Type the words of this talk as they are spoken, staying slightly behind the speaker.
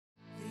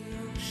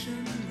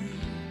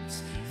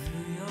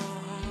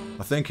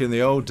I think in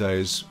the old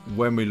days,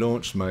 when we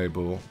launched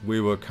Mabel,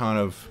 we were kind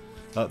of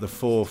at the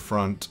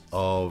forefront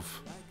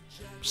of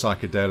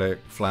psychedelic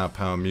flower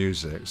power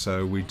music,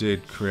 so we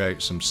did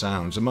create some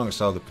sounds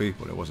amongst other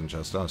people. It wasn't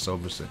just us,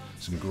 obviously.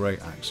 Some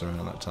great acts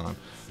around that time.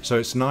 So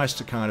it's nice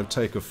to kind of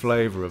take a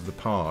flavour of the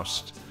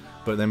past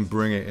but then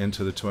bring it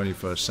into the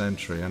 21st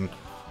century, and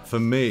for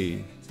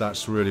me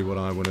that's really what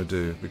I want to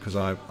do, because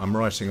I'm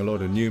writing a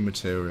lot of new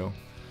material,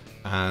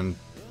 and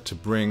to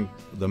bring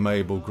the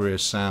Mabel Greer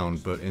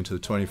sound but into the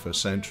 21st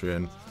century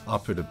and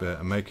up it a bit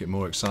and make it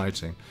more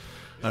exciting.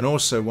 And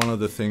also, one of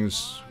the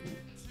things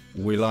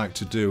we like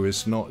to do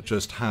is not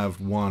just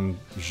have one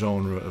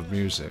genre of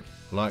music.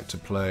 I like to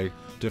play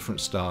different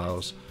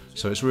styles.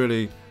 So it's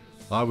really,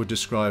 I would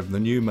describe the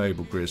new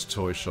Mabel Greer's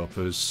Toyshop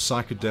as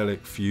psychedelic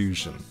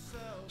fusion.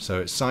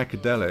 So it's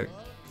psychedelic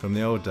from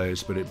the old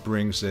days, but it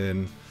brings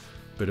in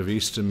a bit of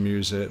Eastern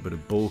music, a bit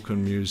of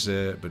Balkan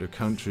music, a bit of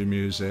country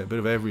music, a bit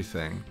of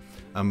everything,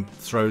 and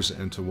throws it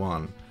into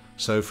one.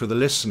 So for the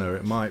listener,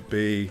 it might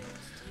be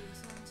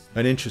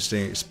an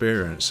interesting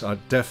experience. I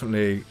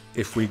definitely,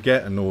 if we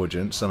get an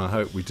audience, and I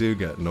hope we do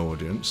get an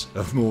audience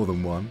of more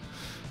than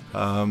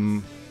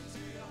one,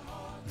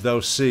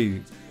 they'll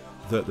see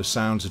that the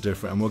sounds are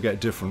different, and we'll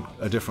get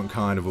a different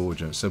kind of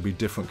audience. There'll be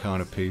different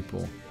kind of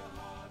people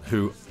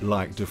who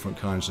like different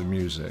kinds of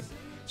music.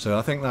 So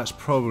I think that's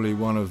probably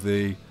one of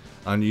the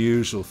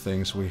unusual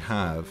things we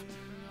have,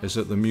 is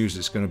that the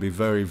music's going to be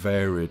very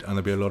varied and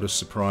there'll be a lot of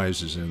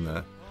surprises in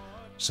there.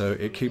 So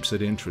it keeps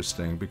it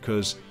interesting,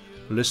 because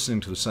listening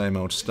to the same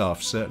old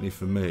stuff, certainly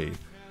for me,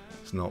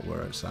 it's not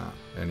where it's at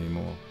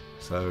anymore.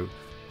 So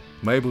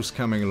Mabel's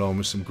coming along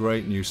with some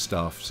great new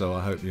stuff, so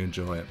I hope you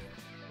enjoy it.